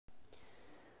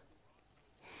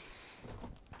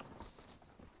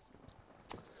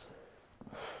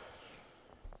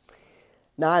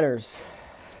Niners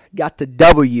got the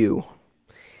W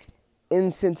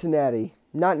in Cincinnati.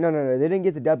 No. They didn't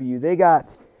get the W.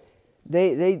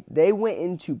 They went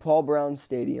into Paul Brown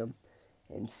Stadium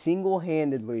and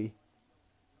single-handedly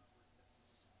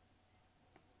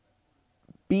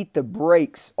beat the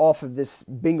brakes off of this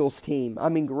Bengals team. I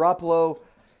mean, Garoppolo,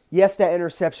 yes, that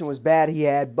interception was bad he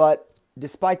had, but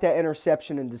despite that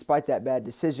interception and despite that bad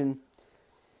decision,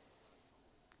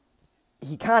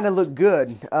 he kind of looked good.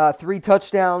 3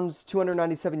 touchdowns,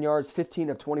 297 yards, 15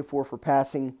 of 24 for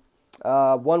passing.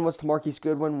 One was to Marquise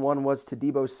Goodwin, one was to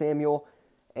Deebo Samuel,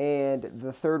 and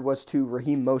the third was to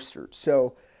Raheem Mostert.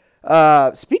 So,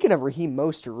 speaking of Raheem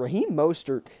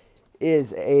Mostert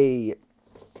is a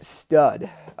stud.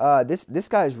 This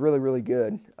guy is really, really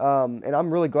good. And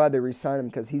I'm really glad they re-signed him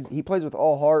because he plays with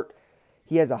all heart.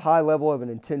 He has a high level of an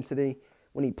intensity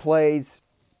when he plays.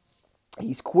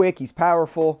 He's quick. He's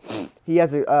powerful. He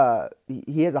has a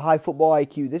high football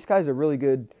IQ. This guy's a really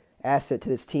good asset to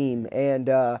this team. And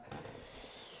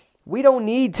we don't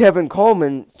need Tevin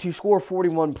Coleman to score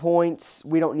 41 points.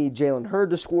 We don't need Jalen Hurd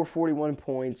to score 41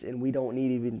 points. And we don't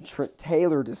need even Trent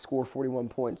Taylor to score 41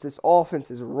 points. This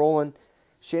offense is rolling.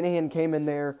 Shanahan came in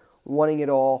there wanting it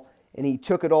all, and he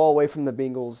took it all away from the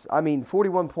Bengals. I mean,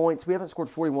 41 points. We haven't scored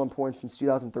 41 points since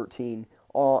 2013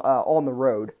 on the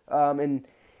road. And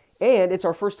it's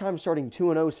our first time starting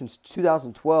 2-0 since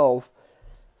 2012.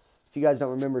 If you guys don't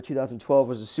remember, 2012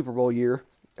 was a Super Bowl year.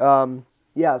 So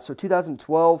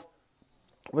 2012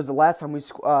 was the last time we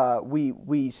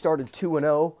started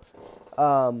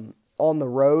 2-0 on the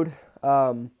road.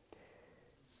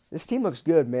 This team looks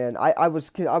good, man. I was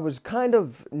kind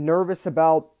of nervous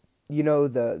about,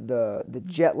 the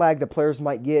jet lag the players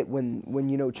might get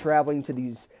when traveling to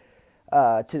these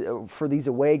for these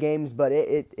away games, but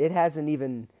it hasn't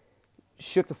even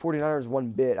shook the 49ers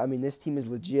one bit. I mean, this team is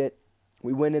legit.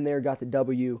 We went in there, got the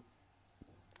W,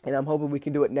 and I'm hoping we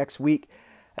can do it next week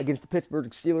against the Pittsburgh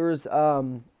Steelers.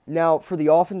 Now, for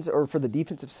the offense or for the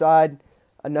defensive side,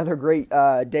 another great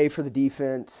day for the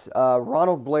defense.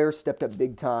 Ronald Blair stepped up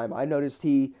big time. I noticed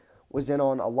he was in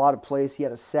on a lot of plays. He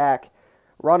had a sack.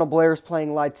 Ronald Blair's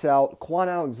playing lights out. Quan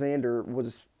Alexander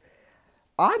was...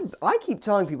 I keep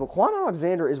telling people, Quan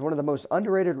Alexander is one of the most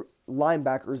underrated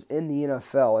linebackers in the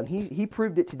NFL, and he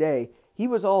proved it today. He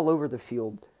was all over the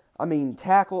field. I mean,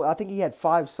 I think he had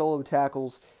 5 solo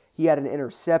tackles. He had an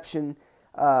interception.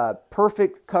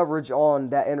 Perfect coverage on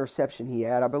that interception he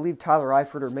had. I believe Tyler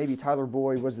Eifert or maybe Tyler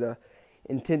Boyd was the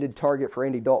intended target for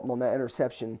Andy Dalton on that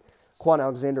interception Quan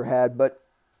Alexander had. But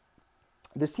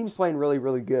this team's playing really,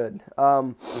 really good.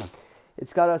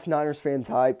 It's got us Niners fans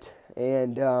hyped,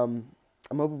 and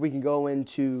I'm hoping we can go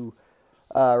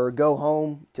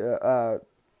home to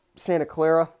Santa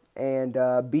Clara and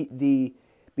beat the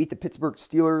Pittsburgh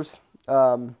Steelers.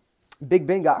 Big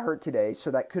Ben got hurt today, so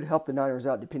that could help the Niners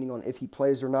out depending on if he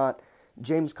plays or not.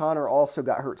 James Conner also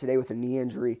got hurt today with a knee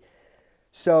injury.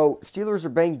 So Steelers are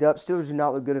banged up. Steelers do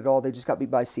not look good at all. They just got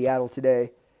beat by Seattle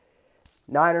today.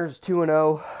 Niners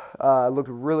 2-0. Looked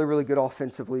really, really good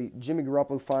offensively. Jimmy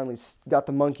Garoppolo finally got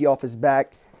the monkey off his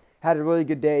back. Had a really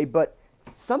good day. But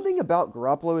something about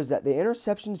Garoppolo is that the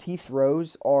interceptions he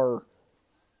throws are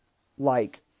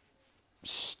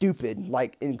stupid,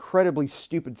 incredibly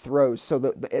stupid throws. So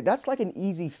that's like an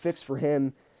easy fix for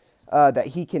him that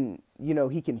he can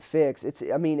fix.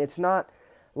 It's not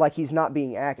like he's not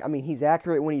being accurate. I mean, he's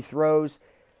accurate when he throws.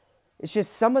 It's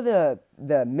just some of the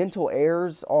mental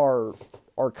errors are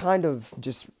kind of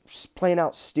just plain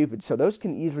out stupid. So those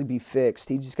can easily be fixed.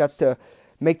 He just got to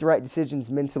make the right decisions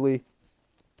mentally.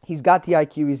 He's got the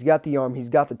IQ, he's got the arm, he's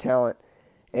got the talent,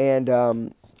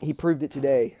 and he proved it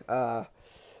today.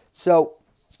 So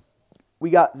we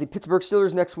got the Pittsburgh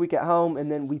Steelers next week at home,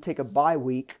 and then we take a bye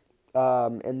week,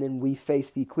 and then we face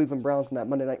the Cleveland Browns in that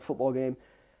Monday Night Football game.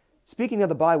 Speaking of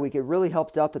the bye week, it really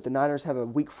helped out that the Niners have a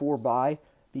Week 4 bye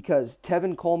because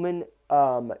Tevin Coleman,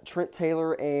 Trent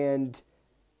Taylor, and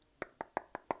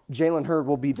Jalen Hurd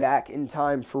will be back in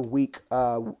time for Week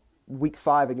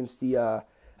 5 against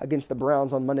the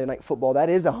Browns on Monday Night Football. That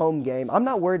is a home game. I'm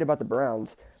not worried about the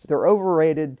Browns. They're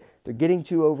overrated. They're getting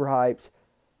too overhyped.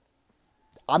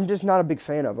 I'm just not a big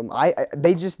fan of them.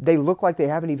 They look like they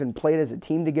haven't even played as a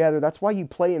team together. That's why you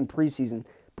play in preseason.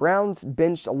 Browns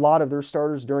benched a lot of their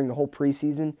starters during the whole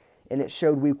preseason, and it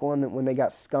showed Week 1 when they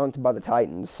got skunked by the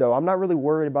Titans. So I'm not really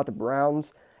worried about the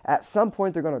Browns. At some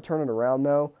point, they're going to turn it around,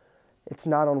 though. It's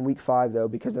not on Week 5, though,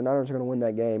 because the Niners are going to win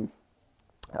that game.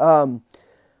 On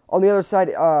the other side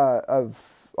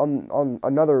on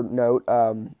another note,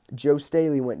 Joe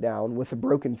Staley went down with a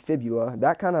broken fibula.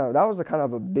 That was a kind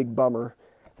of a big bummer.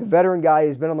 The veteran guy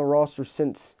has been on the roster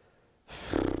since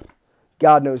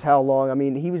God knows how long. I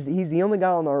mean, he's the only guy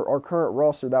on our current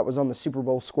roster that was on the Super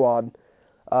Bowl squad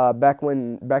back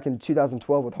in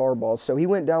 2012 with Harbaugh. So he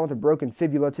went down with a broken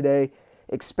fibula today.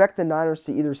 Expect the Niners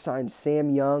to either sign Sam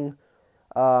Young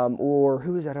or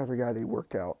who is that other guy they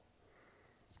worked out?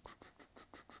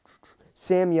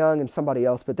 Sam Young and somebody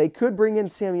else, but they could bring in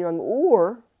Sam Young,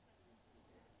 or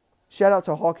shout out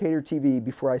to Hawk Hater TV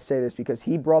before I say this, because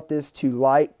he brought this to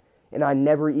light and I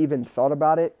never even thought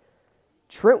about it.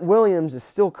 Trent Williams is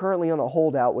still currently on a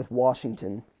holdout with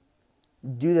Washington.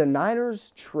 Do the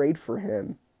Niners trade for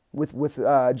him with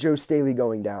Joe Staley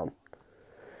going down?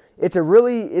 It's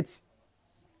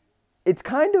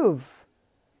kind of,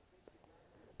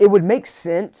 it would make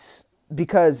sense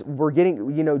because we're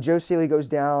getting, Joe Staley goes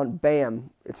down,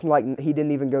 bam. It's like he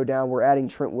didn't even go down. We're adding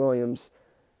Trent Williams.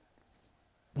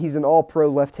 He's an all-pro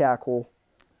left tackle.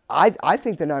 I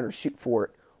think the Niners shoot for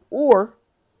it. Or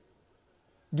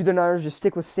do the Niners just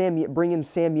stick with bring in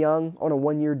Sam Young on a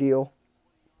one-year deal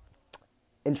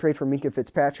and trade for Minkah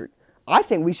Fitzpatrick? I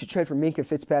think we should trade for Minkah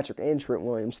Fitzpatrick and Trent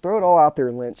Williams. Throw it all out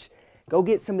there, Lynch. Go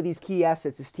get some of these key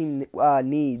assets this team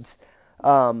needs.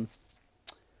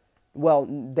 Well,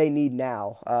 they need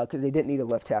now because they didn't need a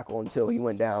left tackle until he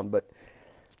went down. But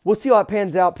we'll see how it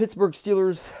pans out. Pittsburgh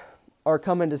Steelers are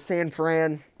coming to Santa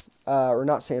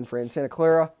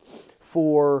Clara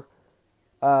for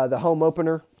the home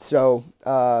opener. So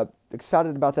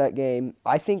excited about that game.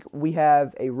 I think we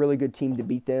have a really good team to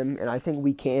beat them, and I think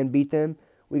we can beat them.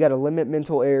 We got to limit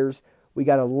mental errors. We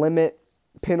got to limit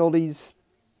penalties.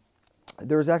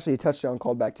 There was actually a touchdown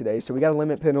called back today, so we got to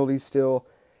limit penalties still,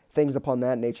 things upon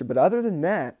that nature. But other than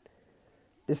that,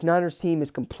 this Niners team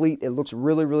is complete. It looks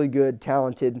really, really good,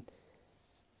 talented.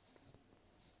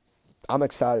 I'm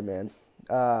excited, man.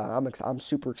 I'm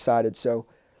super excited. So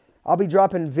I'll be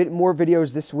dropping more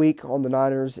videos this week on the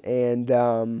Niners,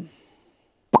 and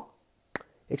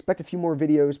expect a few more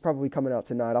videos probably coming out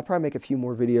tonight. I'll probably make a few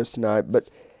more videos tonight. But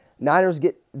Niners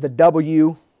get the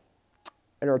W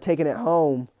and are taking it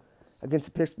home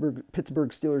against the Pittsburgh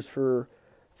Steelers for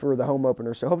the home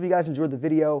opener. So hope you guys enjoyed the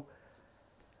video.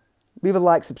 Leave a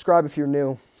like, subscribe if you're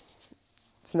new.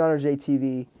 It's Niners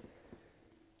JTV,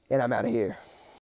 and I'm out of here.